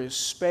that there is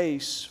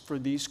space for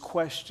these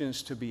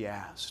questions to be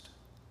asked.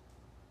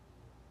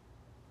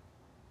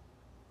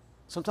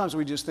 Sometimes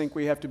we just think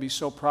we have to be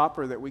so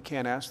proper that we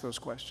can't ask those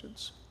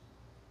questions.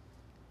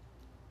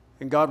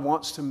 And God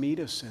wants to meet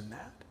us in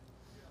that.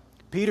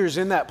 Peter's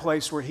in that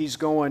place where he's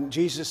going,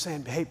 Jesus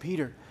saying, hey,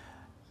 Peter,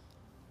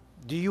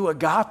 do you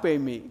agape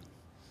me?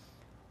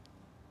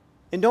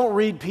 And don't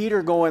read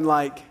Peter going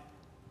like,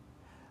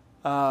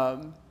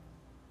 no,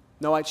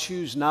 I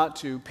choose not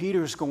to.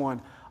 Peter's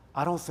going,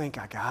 I don't think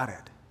I got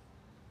it.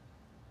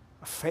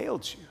 I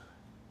failed you.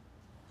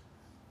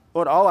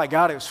 Lord, all I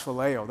got is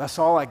phileo. That's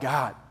all I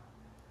got.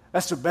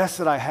 That's the best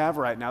that I have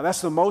right now.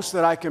 That's the most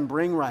that I can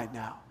bring right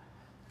now.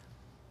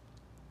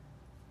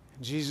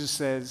 And Jesus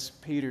says,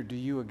 Peter, do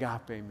you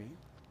agape me?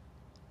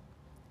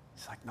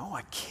 He's like, no,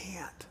 I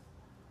can't.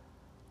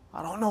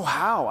 I don't know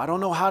how. I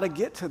don't know how to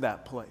get to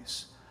that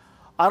place.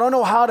 I don't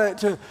know how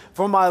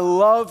for my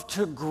love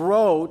to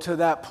grow to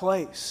that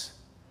place.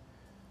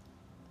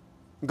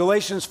 In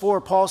Galatians 4,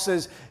 Paul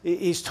says,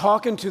 he's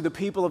talking to the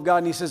people of God,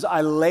 and he says,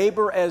 I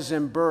labor as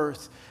in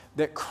birth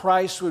that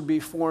Christ would be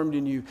formed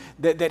in you,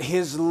 that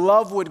His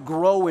love would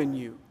grow in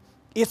you.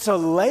 It's a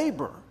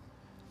labor.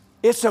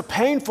 It's a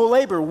painful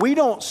labor. We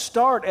don't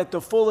start at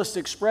the fullest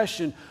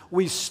expression.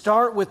 We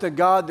start with a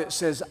God that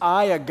says,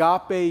 I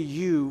agape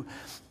you,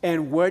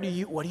 and what do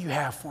you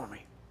have for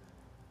me?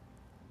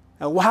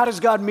 Now, how does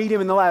God meet him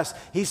in the last?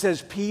 He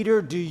says,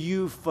 Peter, do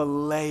you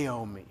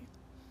phileo me?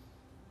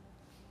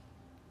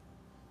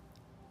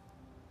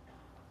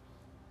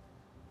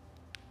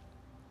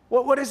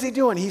 What is he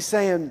doing? He's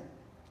saying,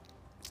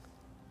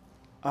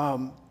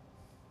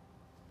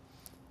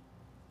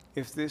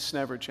 if this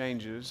never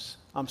changes,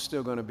 I'm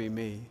still going to be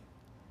me.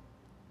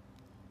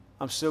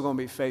 I'm still going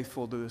to be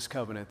faithful to this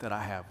covenant that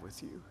I have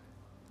with you.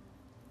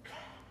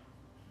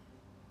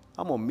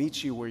 I'm going to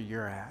meet you where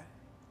you're at.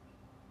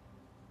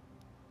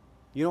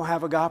 You don't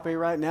have agape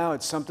right now.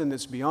 It's something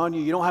that's beyond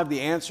you. You don't have the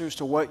answers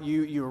to what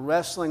you're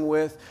wrestling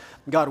with.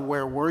 God,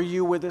 where were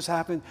you when this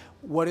happened?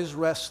 What does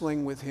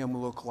wrestling with Him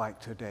look like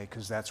today?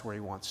 Because that's where He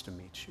wants to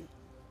meet you.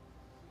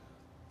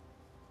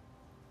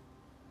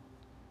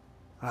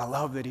 And I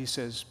love that He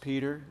says,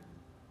 Peter,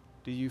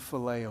 do you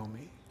phileo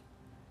me?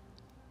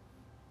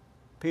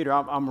 Peter,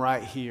 I'm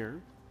right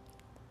here.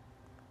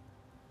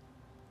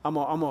 I'm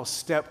going to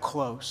step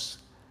close.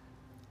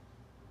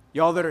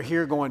 Y'all that are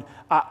here going,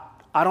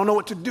 I don't know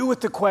what to do with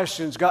the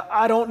questions. God,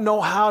 I don't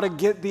know how to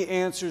get the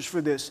answers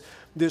for this.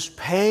 This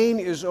pain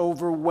is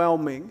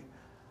overwhelming.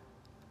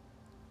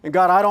 And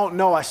God, I don't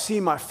know. I see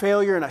my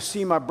failure and I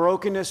see my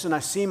brokenness and I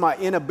see my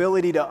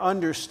inability to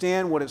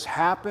understand what has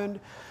happened.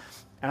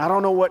 And I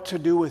don't know what to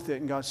do with it.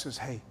 And God says,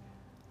 hey,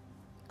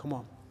 come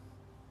on.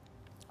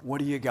 What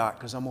do you got?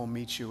 Because I'm going to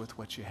meet you with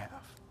what you have.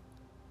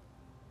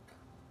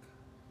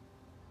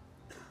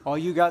 All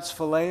you got's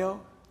phileo.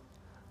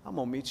 I'm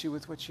going to meet you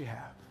with what you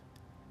have.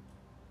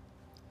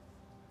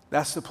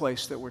 That's the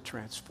place that we're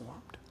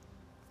transformed.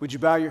 Would you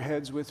bow your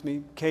heads with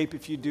me? Cape,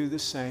 if you do the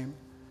same.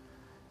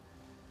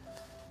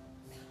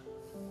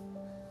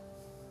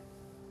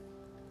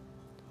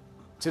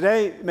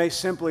 Today may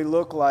simply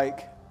look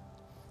like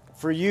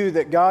for you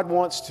that God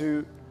wants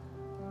to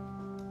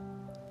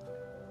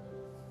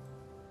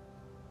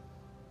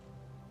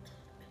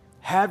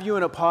have you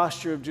in a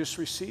posture of just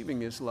receiving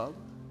His love.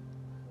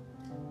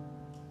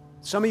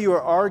 Some of you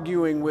are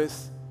arguing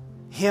with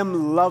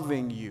Him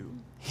loving you,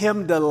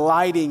 Him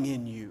delighting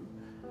in you.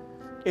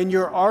 And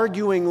your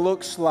arguing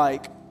looks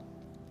like,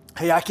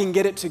 hey, I can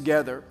get it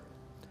together.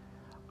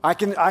 I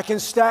can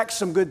stack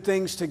some good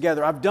things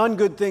together. I've done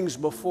good things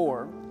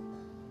before.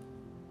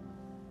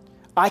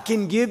 I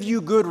can give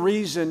you good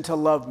reason to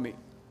love me.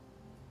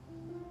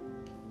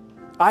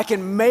 I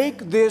can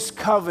make this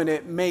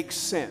covenant make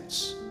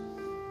sense.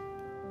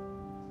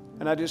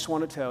 And I just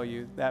want to tell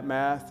you that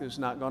math is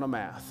not going to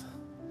math.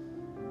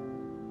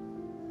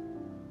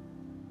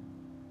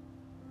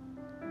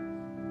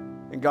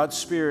 And God's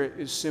Spirit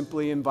is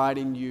simply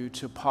inviting you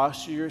to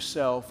posture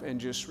yourself and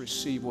just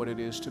receive what it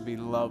is to be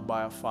loved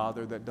by a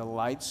Father that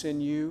delights in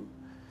you.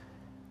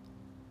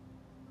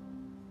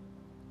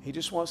 He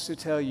just wants to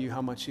tell you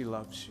how much He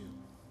loves you.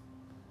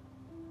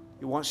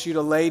 He wants you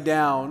to lay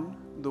down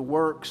the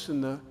works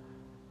and the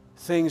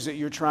things that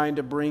you're trying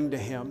to bring to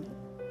Him.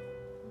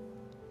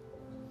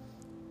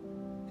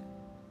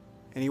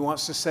 And He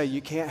wants to say,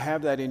 you can't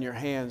have that in your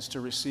hands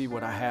to receive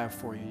what I have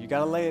for you. You got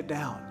to lay it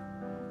down.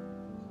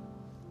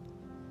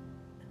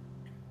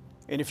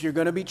 And if you're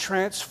going to be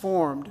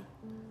transformed,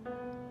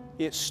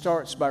 it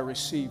starts by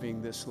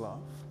receiving this love.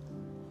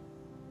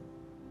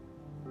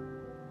 I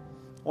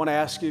want to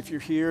ask you, if you're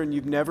here and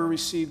you've never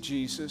received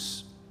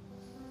Jesus,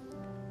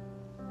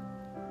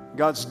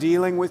 God's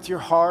dealing with your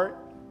heart.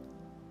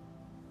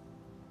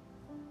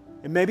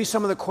 And maybe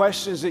some of the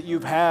questions that you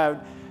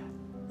have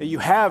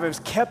has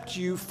kept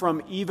you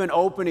from even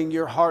opening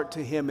your heart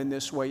to Him in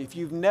this way. If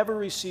you've never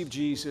received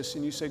Jesus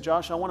and you say,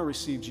 Josh, I want to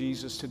receive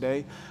Jesus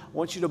today, I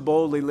want you to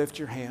boldly lift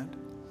your hand.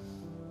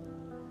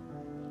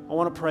 I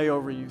want to pray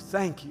over you.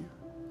 Thank you.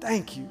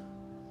 Thank you.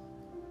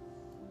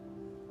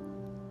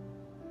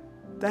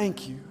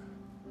 Thank you.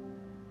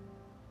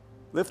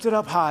 Lift it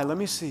up high. Let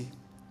me see.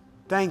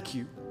 Thank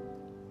you.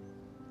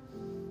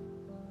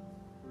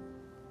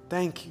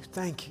 Thank you.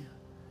 Thank you.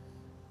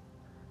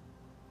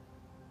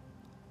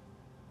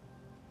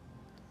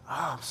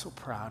 Oh, I'm so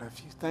proud of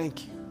you.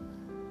 Thank you.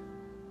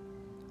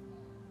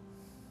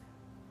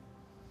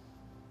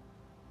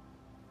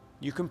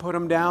 You can put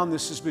them down.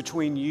 This is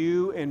between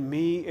you and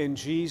me and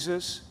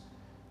Jesus.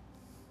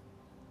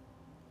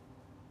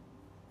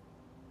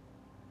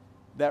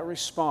 That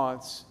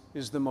response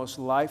is the most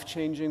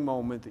life-changing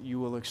moment that you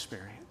will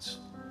experience.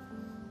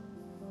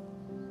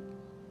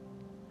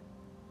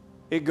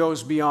 It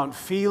goes beyond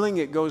feeling.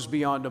 It goes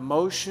beyond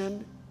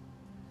emotion.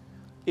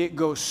 It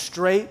goes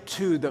straight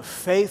to the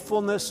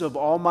faithfulness of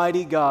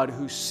Almighty God,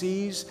 who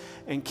sees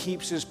and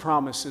keeps His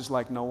promises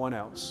like no one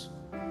else.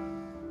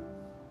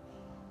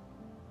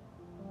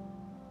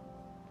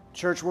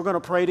 Church, we're going to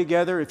pray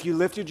together. If you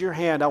lifted your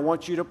hand, I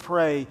want you to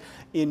pray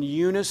in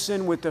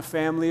unison with the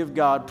family of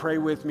God. Pray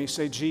with me.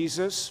 Say,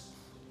 Jesus,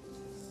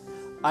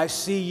 I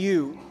see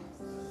you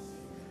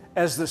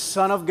as the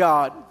Son of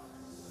God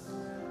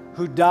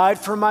who died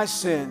for my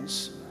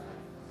sins,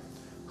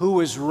 who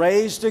was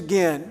raised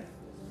again,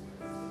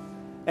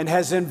 and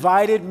has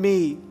invited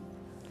me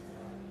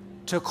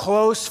to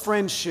close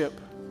friendship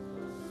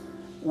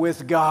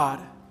with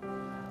God.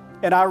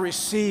 And I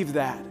receive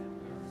that.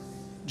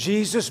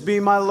 Jesus, be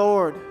my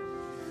Lord.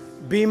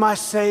 Be my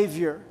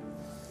Savior.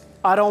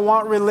 I don't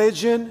want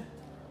religion.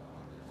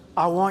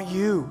 I want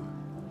you.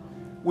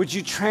 Would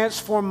you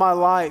transform my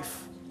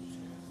life?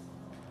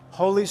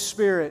 Holy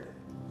Spirit,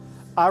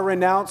 I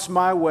renounce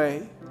my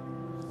way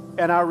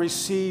and I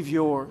receive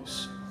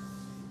yours.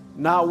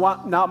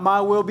 Not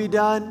my will be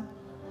done,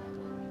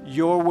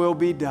 your will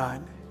be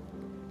done.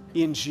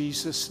 In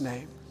Jesus'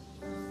 name,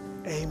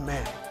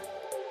 amen.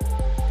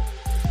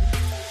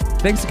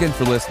 Thanks again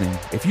for listening.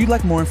 If you'd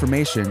like more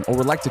information or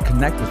would like to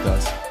connect with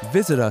us,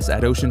 visit us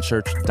at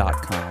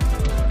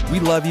oceanchurch.com. We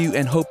love you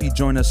and hope you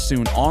join us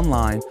soon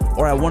online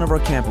or at one of our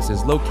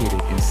campuses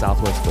located in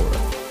Southwest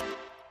Florida.